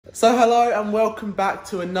So hello and welcome back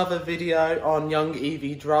to another video on Young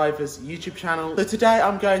EV Drivers YouTube channel. So today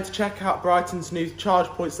I'm going to check out Brighton's new charge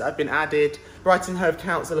points that have been added. Brighton and Hove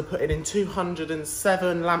Council are putting in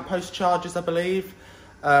 207 lamppost chargers, I believe.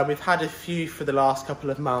 We've had a few for the last couple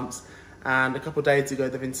of months, and a couple of days ago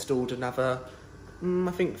they've installed another,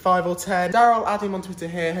 I think 5 or 10. Darryl, add him on Twitter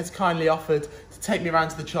here, has kindly offered to take me around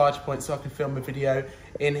to the charge point so I can film a video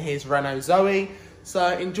in his Renault Zoe.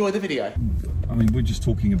 So enjoy the video. I mean, we're just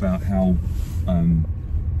talking about how we're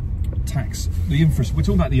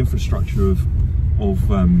talking about the infrastructure of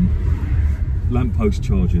lamppost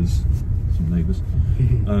chargers, some neighbours,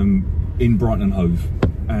 in Brighton and Hove,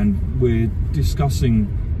 and we're discussing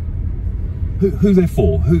who they're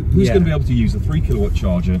for, who's going to be able to use a 3 kilowatt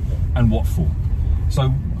charger and what for.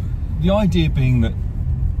 So the idea being that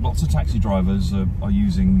lots of taxi drivers are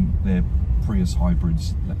using their Prius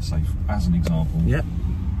hybrids, let's say, as an example. Yep.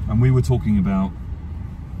 And we were talking about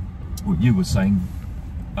what you were saying.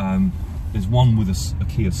 There's one with a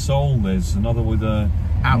Kia Soul. There's another with a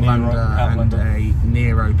Outlander and a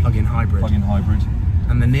Nero plug-in hybrid.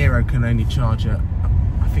 And the Nero can only charge at,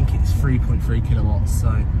 I think it's 3.3 kilowatts. So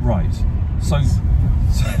right. So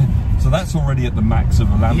that's already at the max of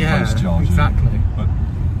a lamppost charger. Exactly. But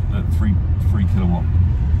at 3 kilowatt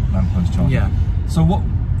lamppost charger. Yeah. So what?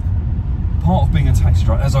 Part of being a taxi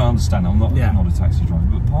driver, as I understand, I'm not a taxi driver,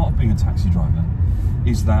 but part of being a taxi driver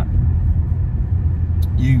is that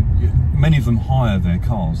many of them hire their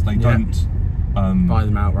cars. They don't buy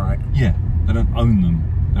them outright. Yeah, they don't own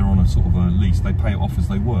them. They're on a sort of a lease. They pay it off as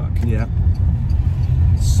they work. Yeah.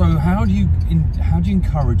 So how do you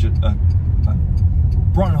encourage a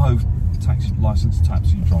Brighton Hove licensed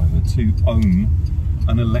taxi driver to own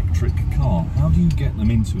an electric car? How do you get them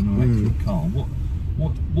into an electric car?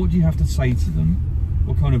 What do you have to say to them?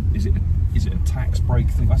 What kind of, is it a tax break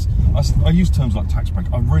thing? I use terms like tax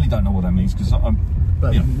break. I really don't know what that means, because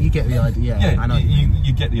you get the idea. Yeah, I know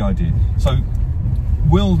you get the idea. So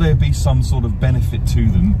will there be some sort of benefit to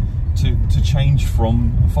them to change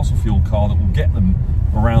from a fossil fuel car that will get them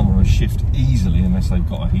around on a shift easily, unless they've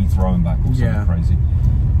got a Heathrow and back or something crazy?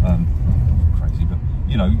 Crazy, but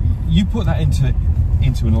you know, you put that into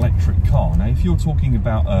an electric car. Now, if you're talking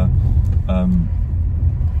about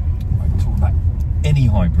any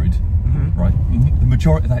hybrid, right? The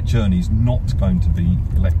majority of that journey is not going to be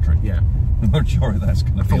electric. Yeah. The majority of that's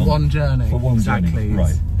going to be for one journey. For one journey,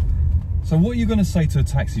 right? So, what are you going to say to a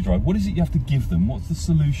taxi driver? What is it you have to give them? What's the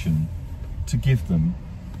solution to give them?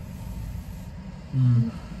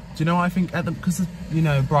 Do you know what I think? Because you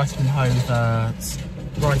know, Brighton and Hove,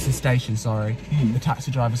 Brighton Station, the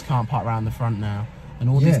taxi drivers can't park around the front now, and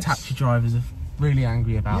all these taxi drivers are really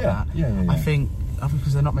angry about that. I think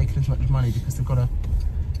because they're not making as much money, because they've got to.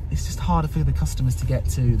 It's just harder for the customers to get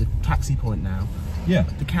to the taxi point now. Yeah.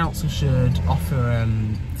 The council should offer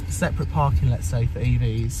separate parking, let's say, for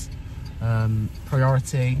EVs,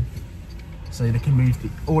 priority, so they can move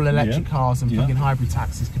all electric cars and plug-in hybrid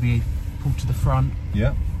taxis could be pulled to the front.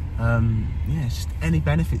 Yeah. It's just any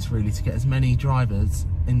benefits really to get as many drivers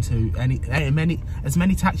into as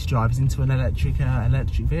many taxi drivers into an electric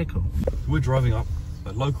vehicle. We're driving up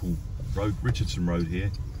a local road, Richardson Road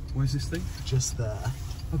here. Where's this thing? Just there.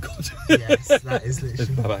 Oh God. Yes, that is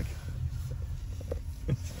literally. Let's back.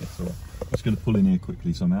 That's all right. I'm just going to pull in here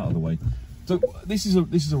quickly so I'm out of the way. So this is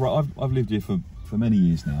a road. I've lived here for many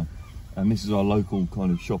years now, and this is our local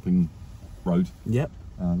kind of shopping road. Yep.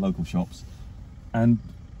 Local shops, and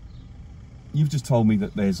you've just told me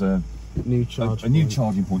that there's a new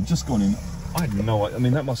charging point just gone in. I had no idea. I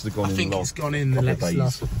mean, that must have gone in. I think it's gone in the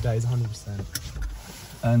last couple of days, 100%.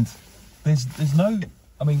 And there's no.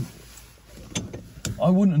 I mean,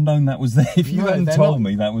 I wouldn't have known that was there if you hadn't told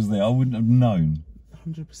me that was there. I wouldn't have known.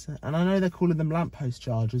 100%. And I know they're calling them lamppost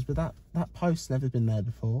chargers, but that post's never been there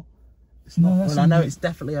before. It's no, not. Well, I know it's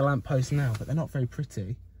definitely a lamppost now, but they're not very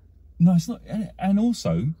pretty. No, it's not. And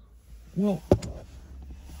also, well,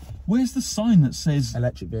 where's the sign that says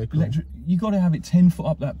electric vehicle? You got to have it 10 foot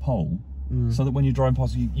up that pole, so that when you're driving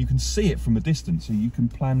past, you can see it from a distance, so you can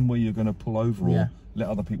plan where you're going to pull over or let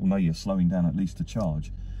other people know you're slowing down at least to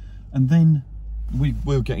charge. And then we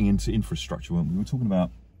were getting into infrastructure, weren't we? We were talking about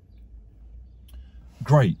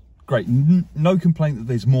great. No complaint that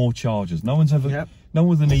there's more chargers. No one's ever, no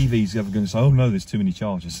one with an EV is ever going to say, "Oh no, there's too many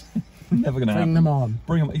chargers." Never going to happen. Bring them on.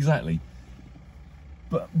 Bring them, exactly.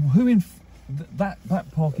 But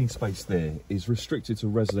that parking space there is restricted to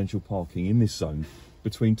residential parking in this zone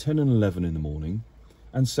between 10 and 11 in the morning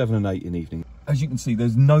and 7 and 8 in the evening. As you can see,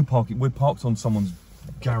 there's no parking. We're parked on someone's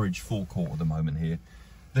garage forecourt at the moment here.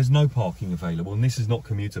 There's no parking available, and this is not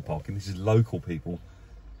commuter parking. This is local people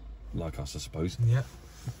like us, I suppose. Yeah.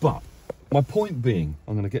 But my point being,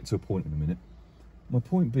 I'm going to get to a point in a minute. My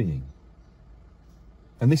point being,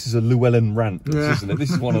 and this is a Llewellyn rant, isn't it?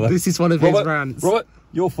 This is one of those. This is one of his rants. Robert,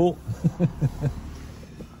 your fault.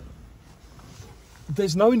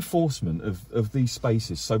 There's no enforcement of these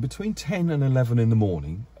spaces. So between 10 and 11 in the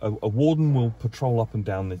morning, a warden will patrol up and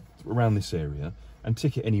down around this area and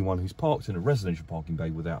ticket anyone who's parked in a residential parking bay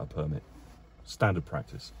without a permit. Standard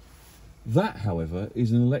practice. That, however,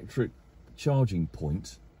 is an electric charging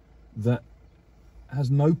point that has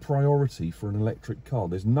no priority for an electric car.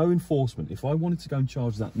 There's no enforcement. If I wanted to go and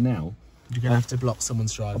charge that now, you're going to have to block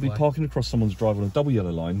someone's driveway. I'll be parking across someone's driveway on a double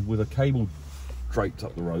yellow line with a cable draped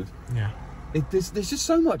up the road. Yeah. There's just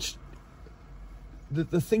so much.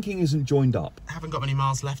 The thinking isn't joined up. Haven't got many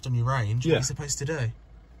miles left on your range. What are you supposed to do?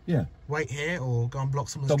 Yeah. Wait here or go and block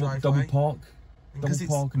someone's driveway? Double park. Because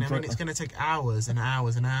it's going to take hours and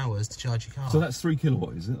hours and hours to charge your car. So that's 3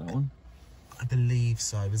 kilowatt, is it, that one? I believe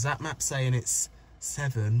so. There's that map saying it's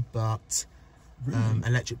 7, but really?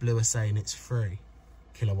 Electric Blue are saying it's 3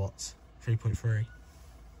 kilowatts, 3.3.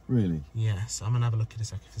 Really? Yes. I'm going to have a look in a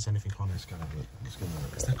second if there's anything on it. Let's go have a look.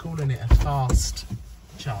 Because they're calling it a fast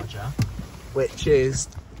charger, which is,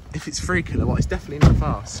 if it's 3 kilowatt, it's definitely not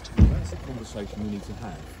fast. That's a conversation we need to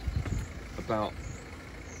have about,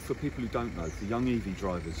 for people who don't know, for young EV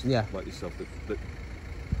drivers like yourself, that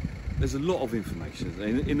there's a lot of information.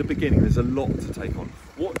 In the beginning, there's a lot to take on.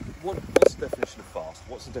 What's the definition of fast?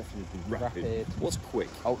 What's the definition of rapid? What's quick?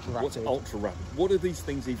 Ultra rapid. What's ultra rapid? What do these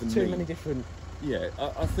things even mean? Too many different... Yeah,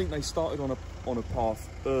 I think they started on a path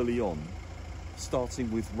early on,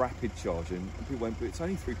 starting with rapid charging, and people went, but it's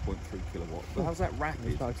only 3.3 kilowatts. But how's that rapid?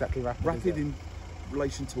 It's not exactly rapid. Rapid in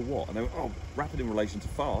relation to what? And they went, oh, rapid in relation to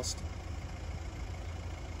fast.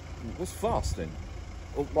 What's fast then?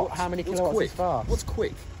 How many kilowatts is fast? What's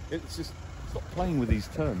quick? It's just stop playing with these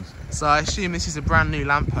terms. So I assume this is a brand new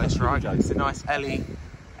lamppost, right? It's a nice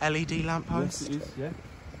LED lamppost. Yes, it is. Yeah.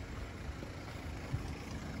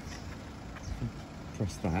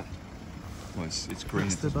 Press that. Oh, it's green.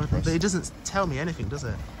 But it doesn't tell me anything, does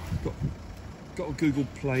it? Got a Google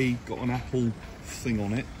Play, got an Apple thing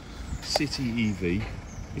on it. City EV.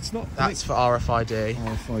 It's not. That's for RFID.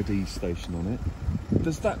 RFID station on it.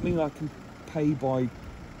 Does that mean I can pay by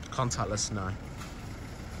contactless? No.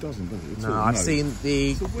 Doesn't, does it? No, I've seen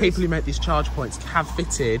the people who make these charge points have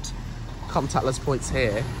fitted contactless points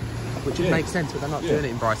here, which would make sense, but they're not doing it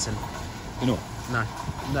in Brighton. You're not?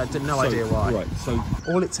 No idea why. Right, so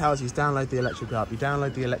all it tells you is download the electric app. You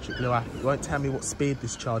download the electric Blue app. It won't tell me what speed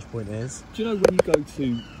this charge point is. Do you know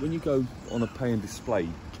when you go on a pay and display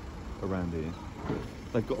around here,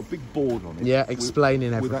 they've got a big board on it. Yeah,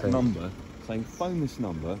 explaining everything. With that number, saying phone this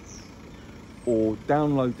number or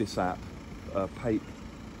download this app, pay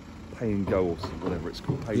and go or whatever it's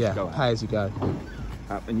called. Pay as you go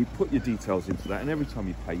app, and you put your details into that, and every time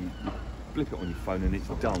you pay, you flip it on your phone, and it's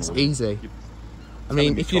done. It's easy. I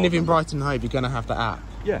mean, if you live in Brighton and Hove, you're going to have the app.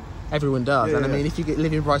 Yeah. Everyone does. I mean, if you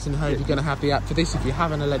live in Brighton and Hove, you're going to have the app for this if you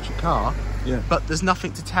have an electric car. Yeah. But there's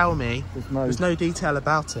nothing to tell me. There's no detail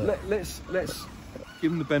about it. Let's give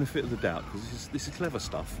them the benefit of the doubt, because this is clever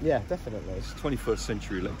stuff. Yeah, definitely. It's 21st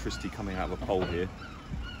century electricity coming out of a pole here.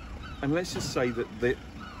 And let's just say that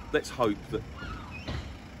let's hope that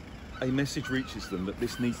a message reaches them that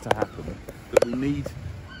this needs to happen, that we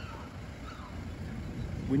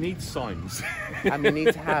need signs. And we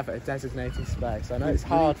need to have a designated space. I know it's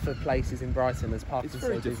hard for places in Brighton as parking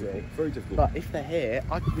so busy. Very difficult. But if they're here,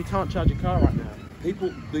 we can't charge a car right now.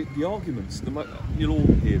 People, the arguments, you'll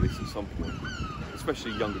all hear this at some point,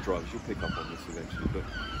 especially younger drivers, you'll pick up on this eventually,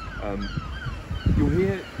 but you'll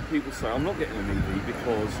hear people say, I'm not getting an EV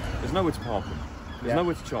because there's nowhere to park them, there's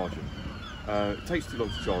nowhere to charge them. It takes too long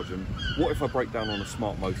to charge them. What if I break down on a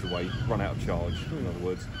smart motorway, run out of charge, in other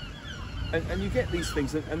words? And you get these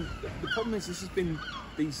things, and the problem is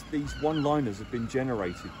these one-liners have been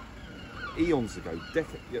generated eons ago,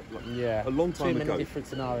 a long time ago. Too many different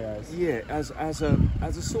scenarios. Yeah, as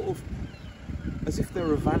a sort of, as if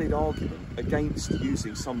they're a valid argument against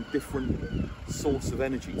using some different source of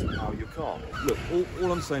energy to power your car. Look,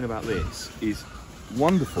 all I'm saying about this is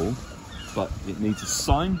wonderful, but it needs a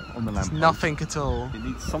sign on the lamppost. Nothing at all. It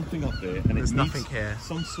needs something up there, and there's nothing here.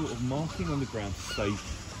 Some sort of marking on the ground to say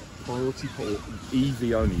priority for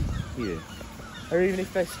EV only here. Or even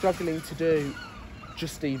if they're struggling to do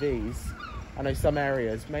just EVs, I know some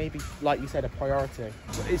areas, maybe, like you said, a priority.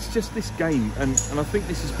 It's just this game, and I think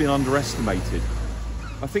this has been underestimated.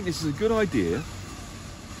 I think this is a good idea.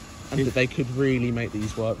 And that they could really make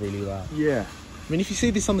these work really well. Yeah. I mean, if you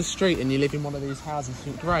see this on the street and you live in one of these houses, you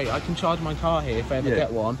think, great, I can charge my car here if I ever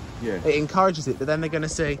get one. Yeah. It encourages it, but then they're going to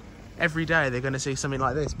see every day they're going to see something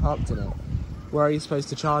like this parked in it. Where are you supposed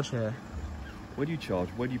to charge here? Where do you charge?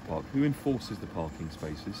 Where do you park? Who enforces the parking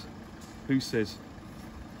spaces? Who says...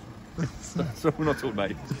 so we're not talking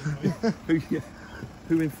about it.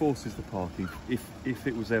 Who enforces the parking? If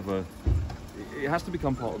it was ever... It has to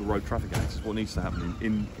become part of the Road Traffic Act, is what needs to happen.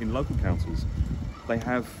 In local councils, they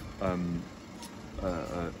have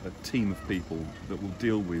a team of people that will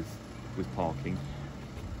deal with parking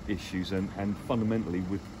issues and fundamentally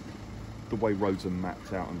with the way roads are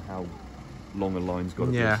mapped out and how long a line's got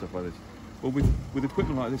to be and stuff like this. Well, with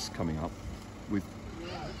equipment like this coming up, with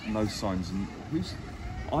no signs, and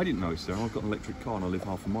I didn't notice there. I've got an electric car and I live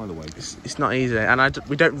half a mile away. It's not easy, and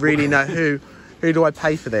we don't really know who do I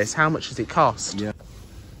pay for this. How much does it cost? Yeah.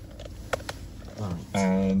 Right.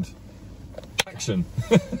 And action.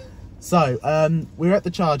 So we're at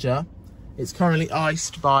the charger. It's currently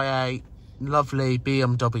iced by a lovely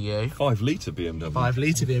BMW. 5 litre BMW. 5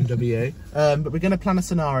 litre BMW. But we're going to plan a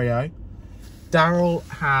scenario. Darryl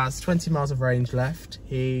has 20 miles of range left.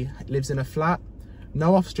 He lives in a flat,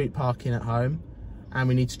 no off-street parking at home, and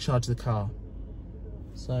we need to charge the car.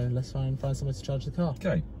 So let's find somewhere to charge the car.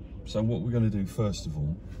 Okay, so what we're going to do first of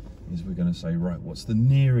all is we're going to say, right, what's the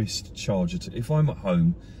nearest charger to... If I'm at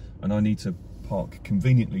home and I need to park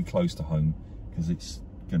conveniently close to home, because it's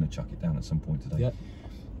going to chuck it down at some point today. Yep.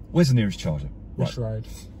 Where's the nearest charger? Wish Road.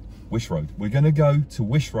 Wish Road. We're going to go to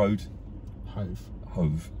Wish Road,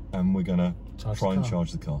 Hove, and we're going to try and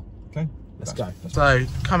charge the car. Okay, let's go. So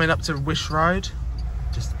coming up to Wish Road,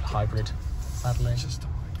 just hybrid, sadly. Just a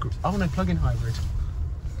hybrid. Oh no, plug-in hybrid.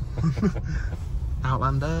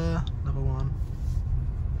 Outlander, another one.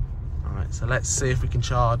 All right, so let's see if we can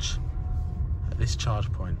charge at this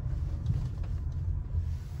charge point.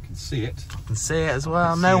 I can see it. I can see it as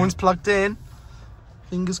well. No one's plugged in.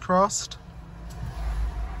 Fingers crossed.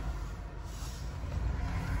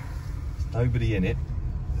 There's nobody in it.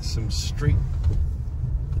 There's some street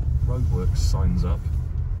roadworks signs up.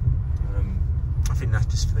 I think that's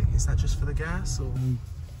just for the... Is that just for the gas or...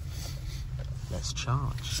 Let's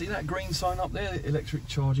charge. See that green sign up there? Electric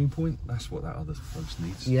charging point? That's what that other folks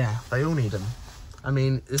needs. Yeah, they all need them. I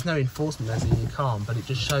mean, there's no enforcement as in you can't, but it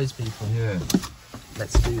just shows people. Yeah.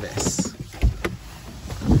 Let's do this.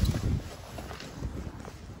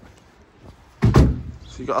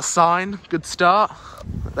 So you've got a sign, good start.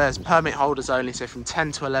 There's permit holders only, so from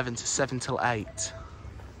 10 to 11 to 7 till 8.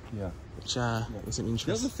 Yeah. Which isn't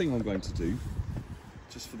interesting. The other thing I'm going to do,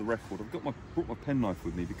 just for the record, I've got brought my penknife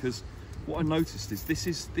with me because what I noticed is this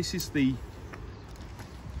is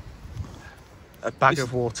a bag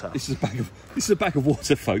of water. This is a bag of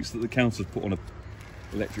water, folks, that the council's put on a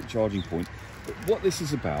electric charging point. But what this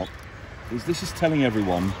is about is this is telling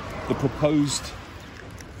everyone the proposed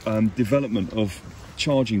development of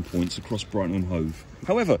charging points across Brighton and Hove.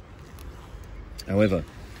 However,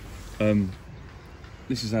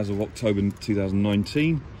 this is as of October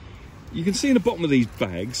 2019. You can see in the bottom of these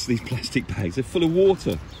bags, these plastic bags, they're full of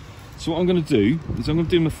water. So what I'm going to do is I'm going to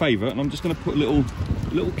do them a favour, and I'm just going to put a little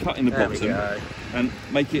cut in the bottom and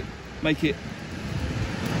make it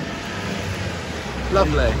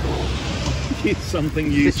lovely. It's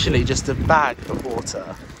something useful. Literally just a bag of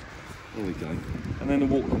water. There we go. And then the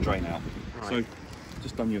water will drain out. Right. So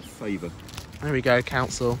just done you a favour. There we go,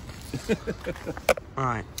 council.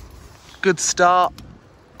 Right. Good start.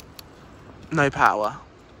 No power.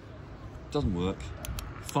 Doesn't work.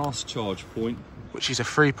 Fast charge point. Which is a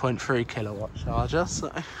 3.3 kilowatt charger,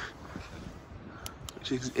 so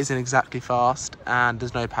which isn't exactly fast, and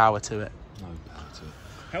there's no power to it. No power to it.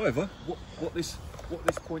 However, what this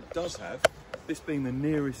point does have, this being the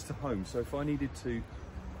nearest to home. So if I needed to,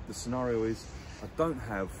 the scenario is I don't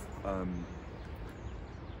have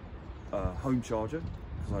a home charger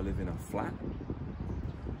because I live in a flat,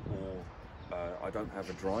 or I don't have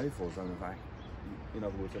a drive or zone of vac. In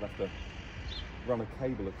other words, I'd have to run a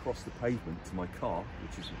cable across the pavement to my car,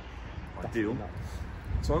 which is ideal.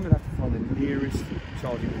 So I'm going to have to find the nearest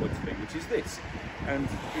charging point to me, which is this. And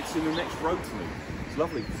it's in the next road to me. It's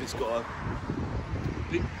lovely because it's got a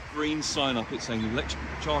big green sign up. It's saying electric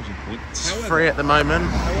charging point. It's free at the moment.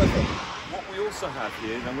 However, what we also have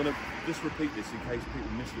here, and I'm going to just repeat this in case people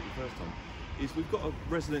missed it the first time, is we've got a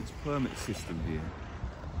residence permit system here,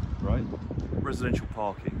 right? Residential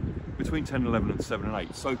parking between 10 and 11 and 7 and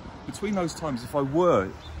 8. So between those times, if I were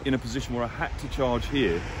in a position where I had to charge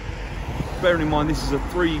here, bearing in mind this is a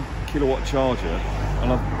 3 kilowatt charger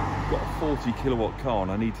and I've got a 40 kilowatt car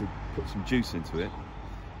and I need to put some juice into it,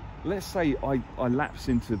 let's say I lapse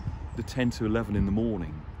into the 10 to 11 in the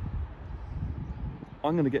morning,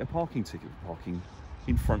 I'm going to get a parking ticket for parking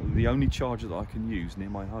in front of the only charger that I can use near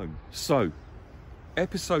my home. So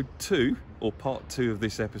episode 2, or part 2 of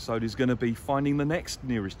this episode, is going to be finding the next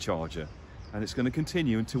nearest charger, and it's going to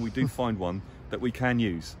continue until we do find one that we can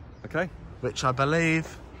use. Okay? Which I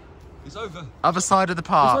believe is over other side of the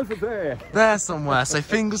park. It's over there somewhere. So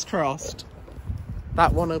fingers crossed.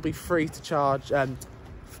 That one will be free to charge.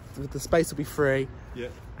 The space will be free. Yeah.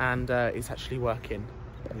 And it's actually working.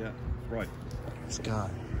 Yeah. Right. Let's go.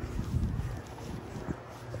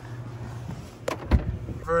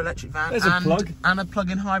 For electric van. There's a plug. And a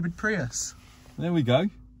plug-in hybrid Prius. There we go.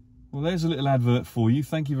 Well, there's a little advert for you.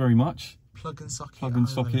 Thank you very much. Plug and socket. Plug and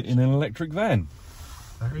socket in an electric van.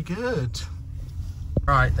 Very good.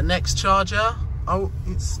 Right, the next charger. Oh,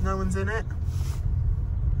 no one's in it.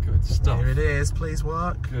 Good stuff. Here it is, please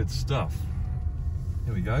work. Good stuff.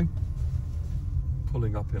 Here we go.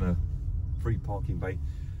 Pulling up in a free parking bay.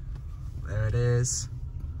 There it is.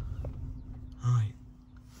 Right.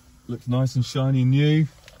 Looks nice and shiny and new.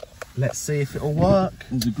 Let's see if it'll work.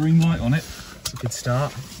 There's a green light on it. It's a good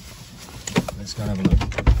start. Let's go and have a look.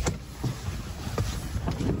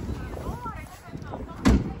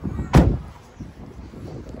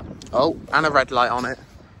 Oh, and a red light on it.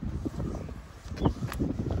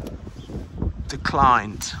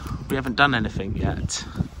 Declined. We haven't done anything yet.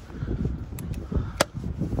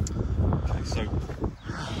 Okay, so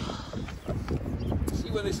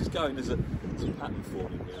see where this is going. There's a pattern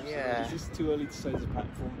forming here. Yeah. So is this too early to say there's a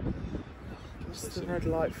pattern forming? What's the red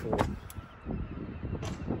light for?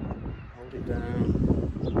 Hold it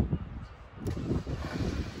down.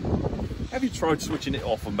 Have you tried switching it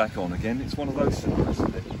off and back on again? It's one of those things,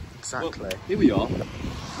 isn't it? Exactly. Well, here we are.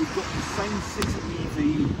 We've got the same city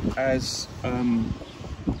EV as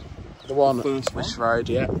the one first Wish Road,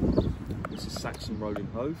 yeah. This is Saxon Road in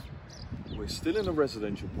Hove. We're still in a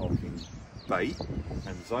residential parking bay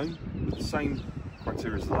and zone with the same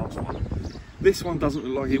criteria as the last one. This one doesn't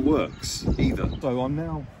look like it works either. So I'm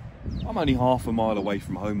only half a mile away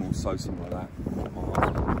from home or so, something like that. Half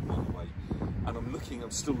a mile away. And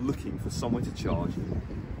I'm still looking for somewhere to charge.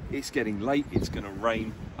 It's getting late, it's going to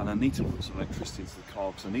rain, and I need to put some electricity into the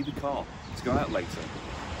car because I need a car to go out later.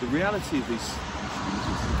 The reality of these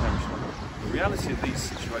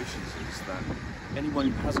situations is that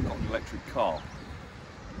anyone who hasn't got an electric car,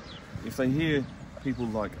 if they hear people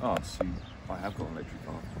like us, who I have got an electric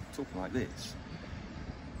car, talking like this,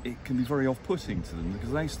 it can be very off-putting to them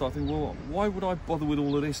because they start thinking, well, why would I bother with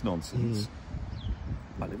all of this nonsense?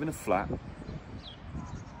 I live in a flat.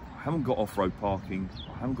 I haven't got off-road parking,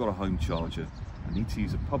 I haven't got a home charger, I need to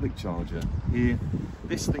use a public charger. Here,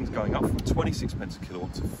 this thing's going up from 26 pence a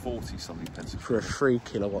kilowatt to 40 something pence a kilowatt. For a 3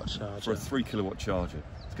 kilowatt charger. For a 3 kilowatt charger.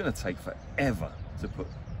 It's going to take forever to put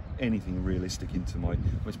anything realistic into my,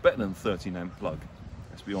 well, it's better than a 13 amp plug,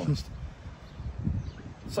 let's be honest.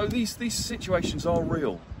 So these situations are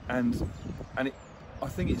real, and I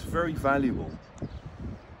think it's very valuable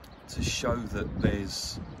to show that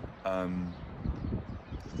there's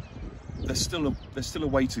still a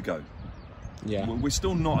way to go. Yeah. We're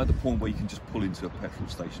still not at the point where you can just pull into a petrol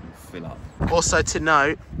station and fill up. Also to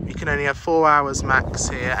note, you can only have 4 hours max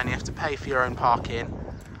here, and you have to pay for your own parking.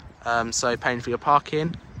 So paying for your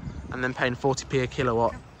parking and then paying 40p a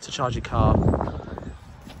kilowatt to charge your car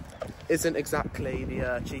isn't exactly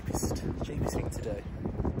the cheapest thing to do.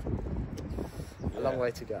 A long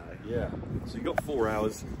way to go. Yeah. So you've got 4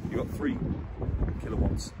 hours, you've got 3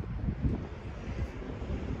 kilowatts.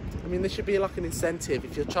 I mean, there should be like an incentive.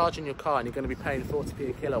 If you're charging your car and you're going to be paying 40p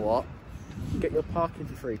a kilowatt, get your parking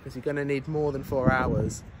for free, because you're going to need more than 4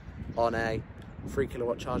 hours on a 3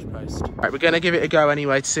 kilowatt charge post. Right, we're going to give it a go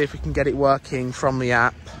anyway to see if we can get it working from the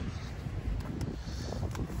app.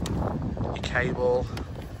 Your cable.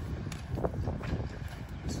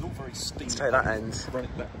 This is all very steamy. Let's take that end.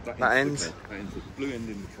 That end. The blue end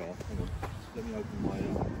in the car. Hang on. Let me open my...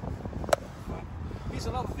 Here's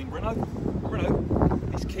another thing, Renault,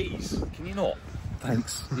 these keys, can you not?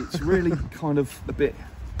 Thanks. It's really kind of a bit...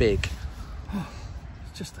 big.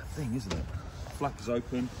 It's just that thing, isn't it? Flap is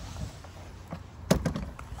open.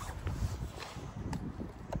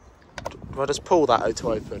 Do I just pull that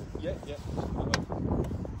to open? Yeah.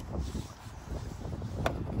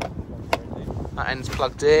 That end's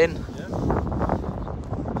plugged in. Yeah.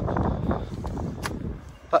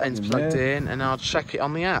 That end's plugged in, and I'll check it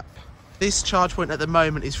on the app. This charge point at the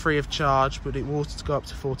moment is free of charge, but it will go up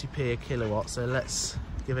to 40p a kilowatt, so let's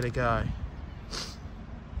give it a go.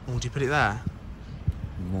 Oh, do you put it there?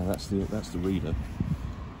 No, that's the reader.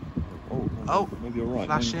 Oh, maybe you're right.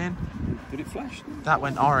 Flashing. Did it flash? That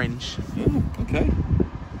went orange. Oh, okay.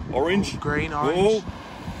 Orange. Green, orange.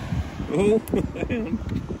 Oh, hang on.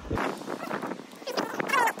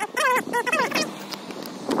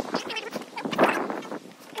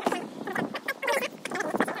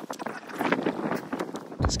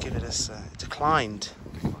 it's given us declined.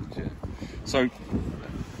 Yeah. So,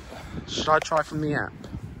 should I try from the app?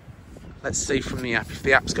 Let's see from the app if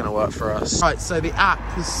the app's going to work for us. Right, so the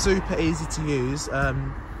app is super easy to use.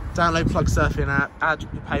 Download Plug Surfing app, add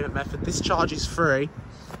your payment method. This charge is free,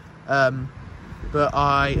 but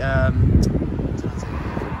I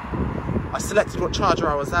selected what charger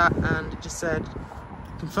I was at, and it just said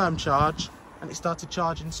confirm charge, and it started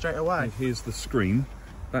charging straight away. And here's the screen.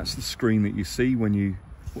 That's the screen that you see when you,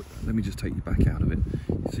 let me just take you back out of it.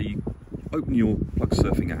 So you open your Plug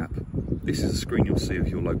Surfing app. This is the screen you'll see of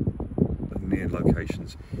your near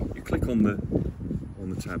locations. You click on the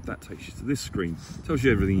tab, that takes you to this screen. Tells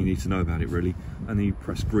you everything you need to know about it really, and then you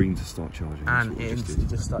press green to start charging. And it instantly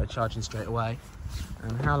just started charging straight away.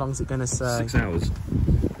 And how long is it going to say? 6 hours.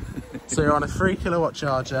 So you're on a 3 kilowatt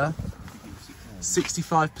charger,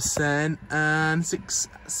 65%, and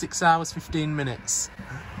 6 hours 15 minutes.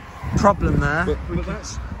 Problem there, but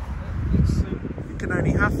that's you can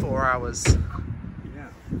only have 4 hours. Yeah.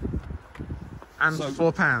 And so,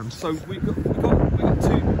 £4. So we've got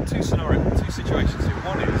two situations here.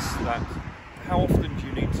 One is that how often do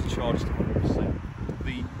you need to charge to 100%?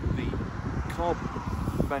 The car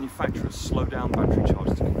manufacturers slow down battery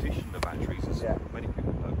charges to condition the batteries, as many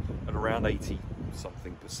people know, at around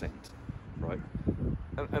 80-something%, right?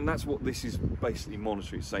 And that's what this is basically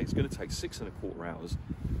monitoring. It's saying it's going to take 6¼ hours.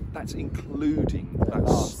 That's including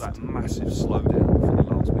that massive slowdown for the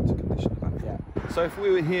last bit to condition the battery. Yeah. So if we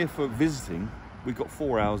were here for visiting, we've got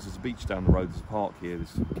 4 hours. There's a beach down the road. There's a park here.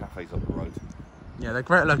 There's cafes up the road. Yeah, they're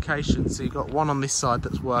great locations. So you've got one on this side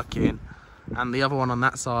that's working, and the other one on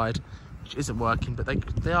that side which isn't working. But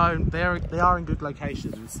they are in good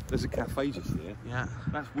locations. There's a cafe just there. Yeah.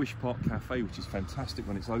 That's Wish Park Cafe, which is fantastic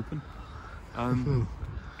when it's open.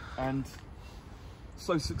 And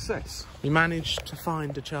so success. We managed to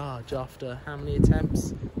find a charge after how many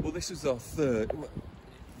attempts? Well, this is our third.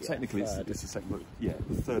 Technically, it's the second, but yeah,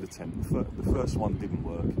 the third attempt. The first one didn't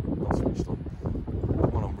work. Not switched on. The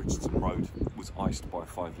one on Richardson Road was iced by a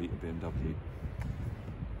 5-litre BMW.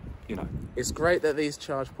 You know, it's great that these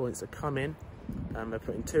charge points are coming. They're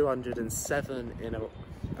putting 207 in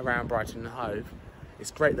around Brighton and Hove.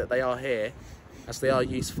 It's great that they are here, as they are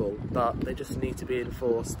useful, but they just need to be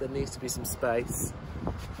enforced. There needs to be some space,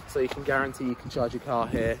 so you can guarantee you can charge your car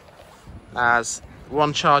here, as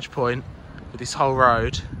one charge point with this whole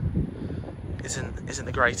road isn't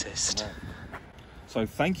the greatest. So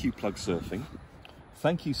thank you Plug Surfing,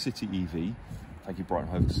 thank you City EV, thank you Brighton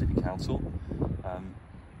and Hove City Council.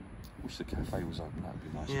 Wish the cafe was open, that would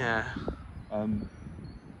be nice. Yeah.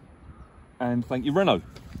 And thank you Renault.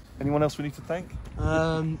 Anyone else we need to thank?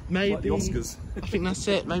 Maybe like the Oscars. I think that's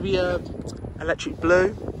it. Maybe Electric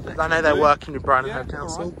Blue. I know they're working with Brighton and Hove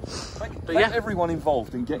Council. Right. Thank everyone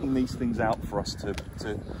involved in getting these things out for us to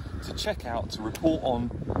check out, to report on,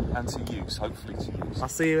 and to use. Hopefully to use. I'll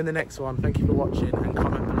see you in the next one. Thank you for watching, and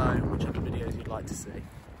comment below which other videos you'd like to see.